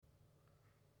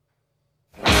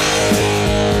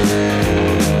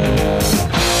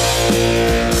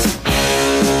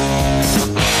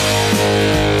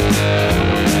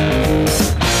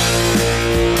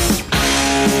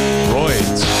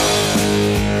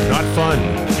fun.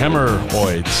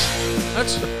 Hemorrhoids.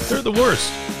 They're the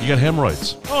worst. You got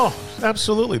hemorrhoids. Oh,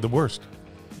 absolutely the worst.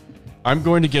 I'm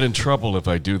going to get in trouble if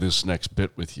I do this next bit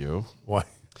with you. Why?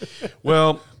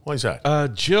 Well, why is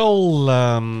that? Jill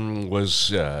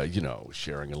was,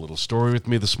 sharing a little story with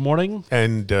me this morning.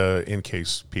 And in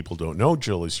case people don't know,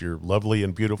 Jill is your lovely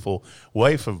and beautiful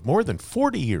wife of more than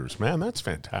 40 years. Man, that's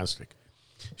fantastic.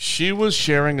 She was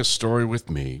sharing a story with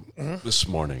me this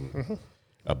morning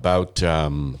about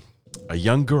a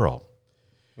young girl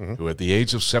who, at the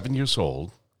age of 7 years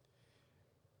old,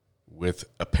 with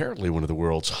apparently one of the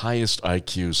world's highest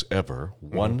IQs ever,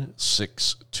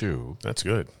 162. That's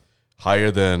good. Higher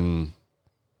than,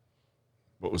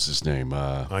 what was his name?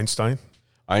 Einstein?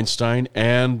 Einstein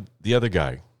and the other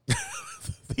guy.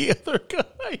 The other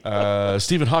guy?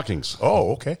 Stephen Hawking.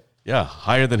 Oh, okay. Yeah,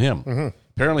 higher than him.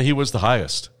 Apparently he was the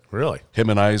highest. Really? Him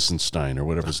and Eisenstein, or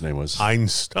whatever his name was.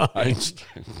 Einstein.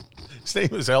 Einstein. His name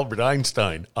was Albert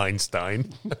Einstein.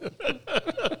 Einstein.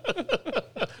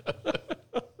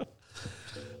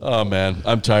 Oh, man,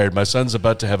 I'm tired. My son's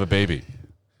about to have a baby.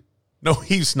 No,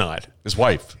 he's not. His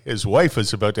wife. His wife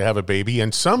is about to have a baby,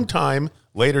 and sometime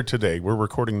later today, we're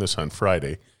recording this on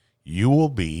Friday, you will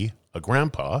be a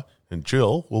grandpa, and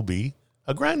Jill will be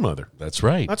a grandmother. That's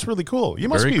right. That's really cool. You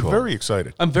must be very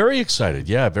excited. I'm very excited.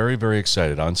 Yeah, very, very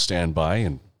excited. On standby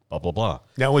and blah, blah, blah.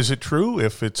 Now, is it true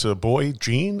if it's a boy,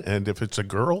 Gene, and if it's a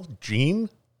girl, Jean?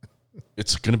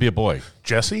 It's going to be a boy.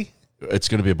 Jesse? It's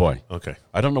going to be a boy. Okay.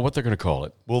 I don't know what they're going to call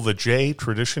it. Will the J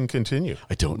tradition continue?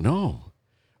 I don't know.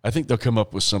 I think they'll come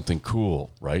up with something cool,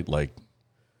 right? Like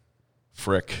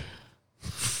Frick.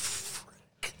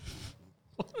 Frick.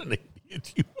 What an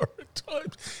idiot you are at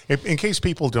times. In case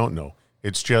people don't know,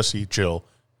 it's Jesse, Jill,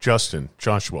 Justin,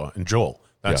 Joshua, and Joel.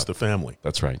 That's the family.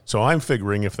 That's right. So I'm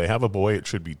figuring if they have a boy, it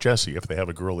should be Jesse. If they have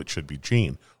a girl, it should be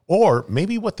Jean. Or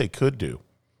maybe what they could do,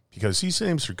 because these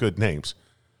names are good names,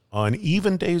 on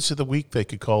even days of the week, they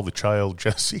could call the child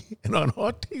Jesse, and on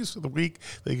hot days of the week,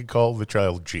 they could call the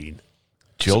child Jean.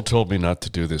 Jill told me not to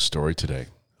do this story today.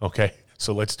 Okay,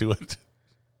 so let's do it.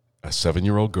 A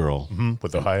 7-year-old girl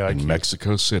with a high IQ in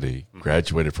Mexico City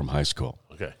graduated from high school.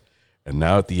 Okay. And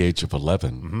now at the age of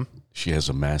 11, she has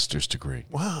a master's degree.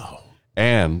 Wow.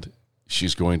 And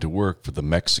she's going to work for the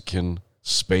Mexican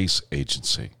Space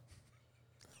Agency.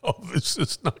 Oh, this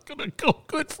is not going to go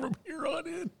good from here on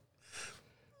in.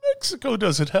 Mexico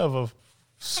doesn't have a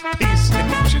space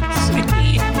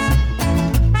agency.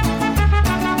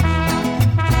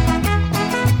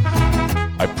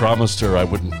 I promised her I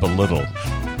wouldn't belittle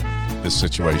this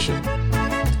situation.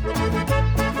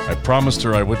 I promised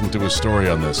her I wouldn't do a story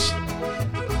on this.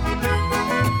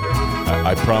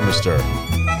 I promised her.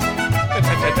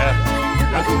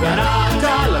 La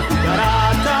cucaracha,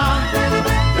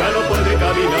 ya no puede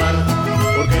caminar,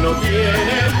 porque no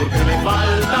tiene, porque le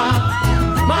falta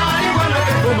marihuana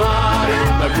que fumar.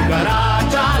 La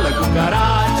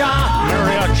cucaracha,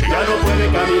 ya no puede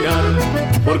caminar,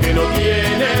 porque no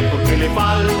tiene, porque le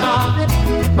falta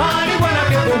marihuana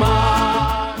que fumar.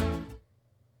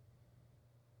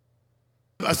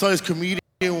 I saw this comedian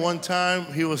one time.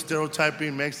 He was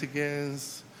stereotyping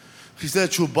Mexicans. He said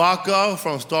Chewbacca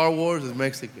from Star Wars is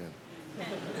Mexican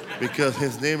because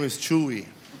his name is Chewie.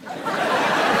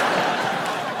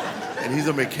 And he's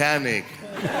a mechanic.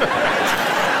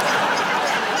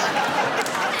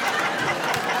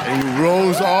 And he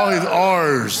rolls all his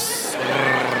R's.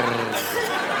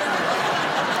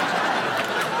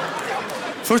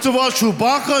 First of all,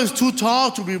 Chewbacca is too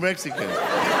tall to be Mexican.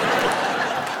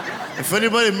 If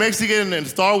anybody Mexican in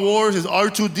Star Wars is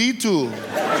R2-D2.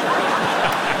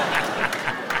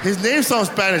 His name sounds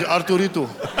Spanish, Arturito.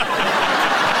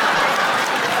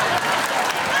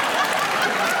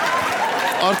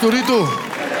 Arturito.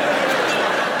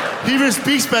 He even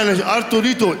speaks Spanish,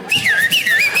 Arturito.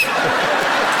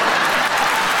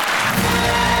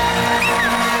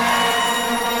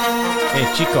 Hey,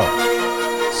 Chico,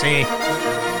 See,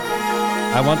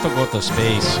 I want to go to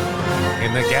space.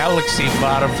 in the galaxy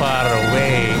far, far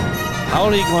away. How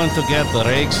are you going to get the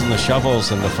rakes and the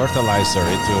shovels and the fertilizer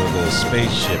into the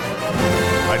spaceship?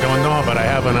 I don't know, but I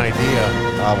have an idea.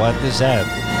 What is that?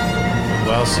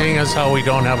 Well, seeing as how we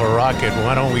don't have a rocket,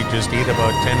 why don't we just eat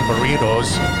about 10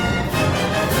 burritos?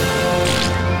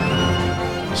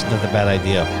 It's not a bad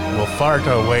idea. We'll fart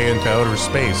our way into outer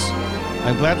space.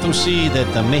 I'm glad to see that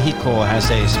Mexico has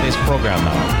a space program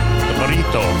now. The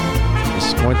burrito.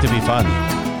 It's going to be fun.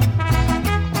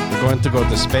 We're going to go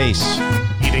to space.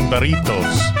 Eating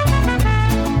burritos.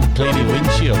 Cleaning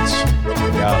windshields.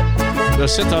 Yeah. We'll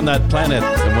sit on that planet,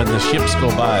 and when the ships go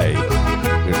by,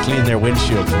 we'll clean their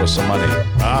windshield for some money.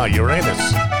 Ah,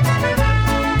 Uranus.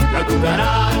 La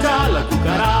cucaracha,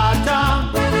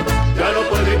 cucaracha ya no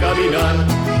puede caminar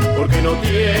porque no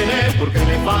tiene, porque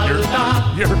le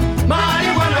falta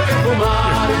marihuana que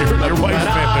fumar. Your wife's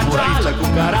been right. La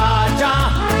cucaracha.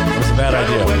 It's a bad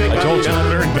idea. I told you.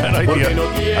 Very bad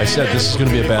idea. I said this is going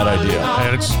to be a bad idea.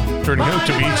 And it's turning out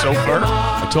to be so far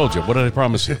I told you. What did I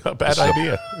promise you? a bad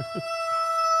idea.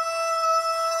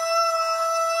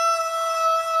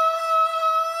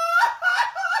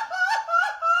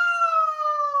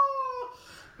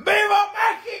 ¡Viva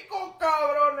México,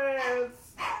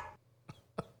 cabrones!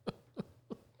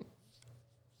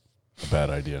 A bad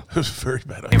idea. It was a very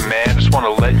bad idea. Hey man, I just want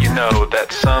to let you know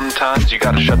that sometimes you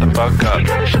gotta shut the fuck up. You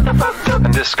gotta shut the fuck up.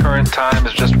 And this current time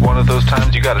is just one of those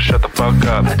times you gotta shut the fuck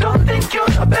up. I don't think you're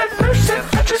a bad person.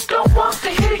 I just don't want to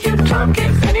hear you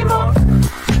talking anymore.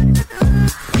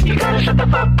 You gotta shut the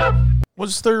fuck up.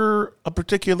 Was there a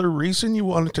particular reason you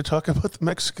wanted to talk about the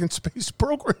Mexican space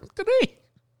program today?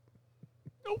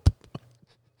 Nope.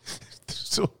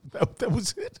 So that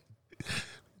was it.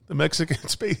 The Mexican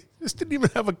space. This didn't even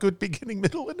have a good beginning,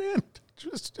 middle, and end.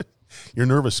 Just you're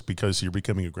nervous because you're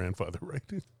becoming a grandfather, right?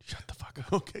 Shut the fuck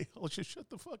up. Okay, I'll just shut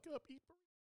the fuck up.